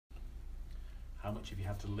How much have you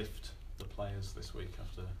had to lift the players this week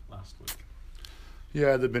after last week?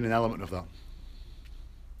 Yeah, there'd been an element of that.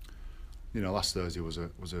 You know, last Thursday was a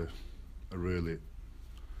really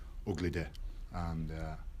ugly day, and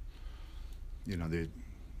you know,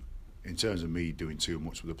 in terms of me doing too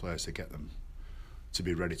much with the players to get them to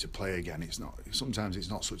be ready to play again, sometimes it's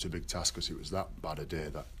not such a big task, because it was that bad a day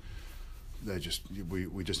that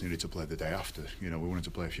we just needed to play the day after. You know, we wanted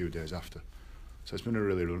to play a few days after. So it's been a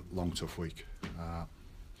really long, tough week.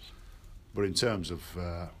 But in terms of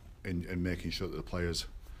in making sure that the players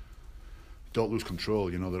don't lose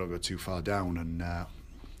control, you know, they don't go too far down, and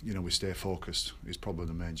you know, we stay focused is probably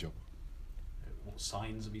the main job. What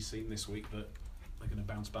signs have you seen this week that they're going to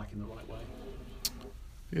bounce back in the right way?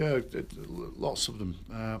 Yeah, lots of them.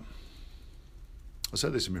 I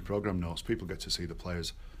said this in my programme notes. People get to see the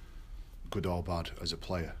players, good or bad, as a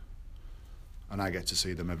player, and I get to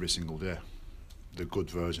see them every single day. The good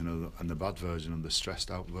version and the bad version, and the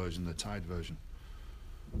stressed out version, the tired version.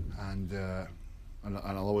 And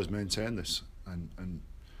I'll always maintain this, and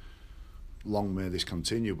long may this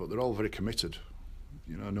continue. But they're all very committed.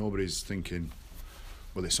 You know, nobody's thinking,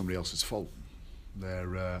 well, it's somebody else's fault.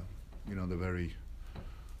 They're, you know,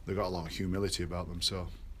 they've got a lot of humility about them. So,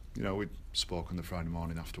 you know, we spoke on the Friday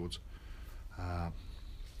morning afterwards, and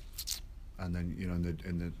then, you know,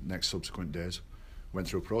 in the next subsequent days, went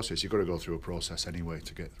through a process. You've got to go through a process anyway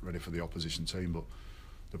to get ready for the opposition team. But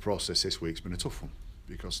the process this week's been a tough one,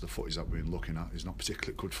 because the footage that we've been looking at is not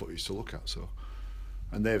particularly good footage to look at. So,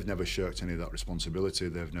 and they've never shirked any of that responsibility.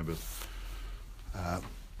 They've never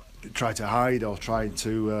tried to hide or tried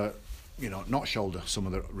to, you know, not shoulder some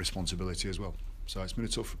of the responsibility as well. So it's been a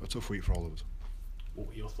tough week for all of us. What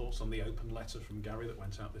were your thoughts on the open letter from Gary that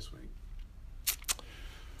went out this week?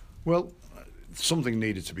 Well, something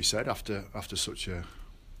needed to be said after such an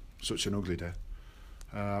ugly day.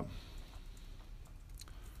 That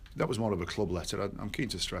was more of a club letter. I'm keen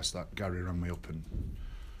to stress that Gary rang me up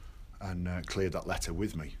and cleared that letter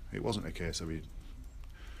with me. It wasn't a case of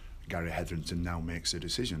Gary Hetherington now makes a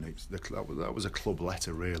decision. That was a club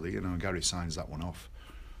letter, really. You know, Gary signs that one off.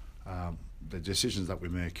 The decisions that we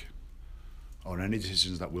make, or any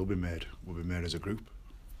decisions that will be made as a group.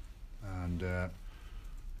 And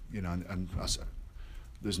you know, and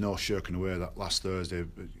there's no shirking away that last Thursday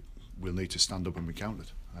we'll need to stand up and be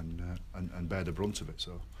counted and bear the brunt of it.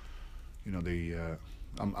 So, you know,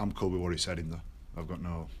 I'm cool with what he said in there. I've got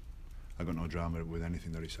no drama with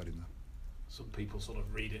anything that he said in there. Some people sort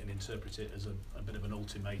of read it and interpret it as a bit of an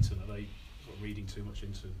ultimatum. Are they sort of reading too much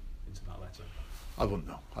into that letter? I wouldn't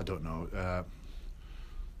know. I don't know.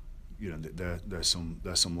 You know, there's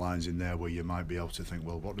some lines in there where you might be able to think,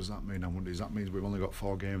 well, what does that mean? I wonder, does that mean we've only got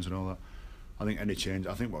 4 games and all that? I think any change.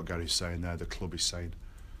 I think what Gary's saying there, the club is saying,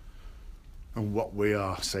 and what we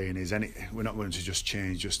are saying is, we're not going to just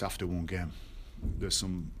change just after one game. There's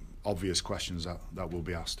some obvious questions that will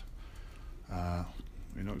be asked.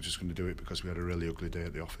 We're not just going to do it because we had a really ugly day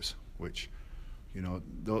at the office, which, you know,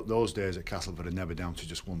 those days at Castleford are never down to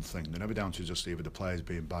just one thing. They're never down to just either the players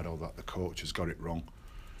being bad or that the coach has got it wrong.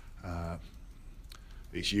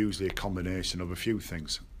 It's usually a combination of a few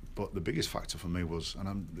things. But the biggest factor for me was,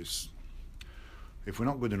 if we're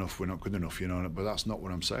not good enough, we're not good enough, you know. But that's not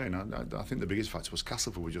what I'm saying. I think the biggest factor was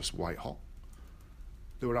Castleford were just white hot.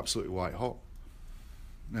 They were absolutely white hot.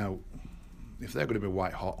 Now, if they're going to be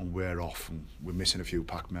white hot and we're off, and we're missing a few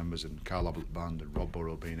pack members, and Carl Ablett Band and Rob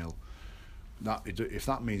Burrow being ill, if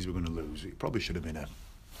that means we're going to lose, it probably should have been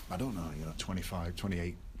I don't know, you know, 25,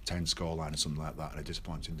 28, 10 scoreline or something like that, and a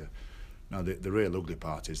disappointing day. Now, the real ugly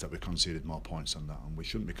part is that we conceded more points than that, and we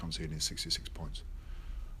shouldn't be conceding 66 points.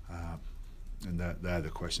 And they're the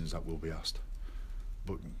questions that will be asked.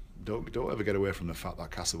 But don't ever get away from the fact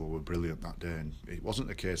that Castleford were brilliant that day, and it wasn't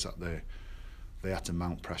the case that they had to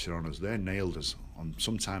mount pressure on us. They nailed us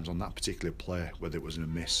sometimes on that particular play, whether it was a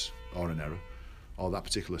miss or an error, or that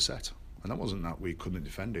particular set. And that wasn't that we couldn't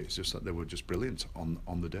defend it, it's just that they were just brilliant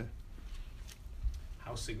on the day.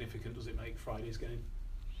 How significant does it make Friday's game?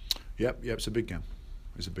 Yep, it's a big game.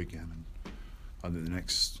 It's a big game, and I think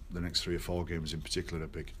the next 3 or 4 games in particular are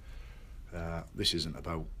big. This isn't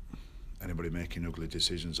about anybody making ugly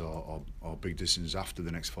decisions or big decisions after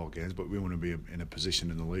the next 4 games, but we want to be in a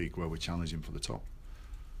position in the league where we're challenging for the top,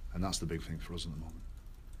 and that's the big thing for us at the moment.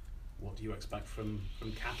 What do you expect from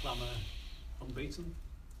Catalan? Unbeaten?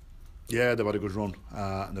 Yeah, they've had a good run,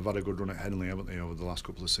 and they've had a good run at Henley, haven't they, over the last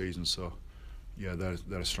couple of seasons? So, yeah,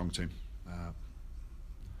 they're a strong team.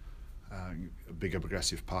 A big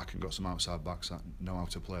aggressive pack and got some outside backs that know how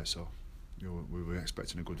to play. So, you know, we were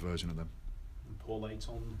expecting a good version of them. And Paul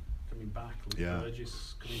Ayton coming back, Lee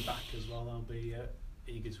Burgess coming back as well. That'll be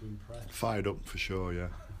eager to impress. Fired up for sure, yeah.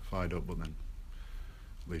 Fired up, but then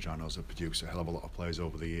Leeds Rhinos have produced a hell of a lot of players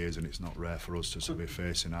over the years, and it's not rare for us to be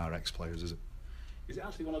facing our ex-players, is it? Is it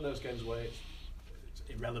actually one of those games where it's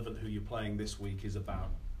irrelevant who you're playing this week is about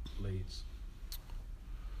Leeds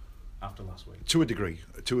after last week? To a degree,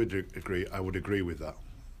 I would agree with that.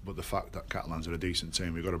 But the fact that Catalans are a decent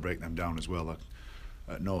team, we've got to break them down as well.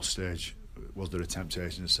 At no stage was there a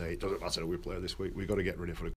temptation to say it doesn't matter who we play this week. We've got to get ready for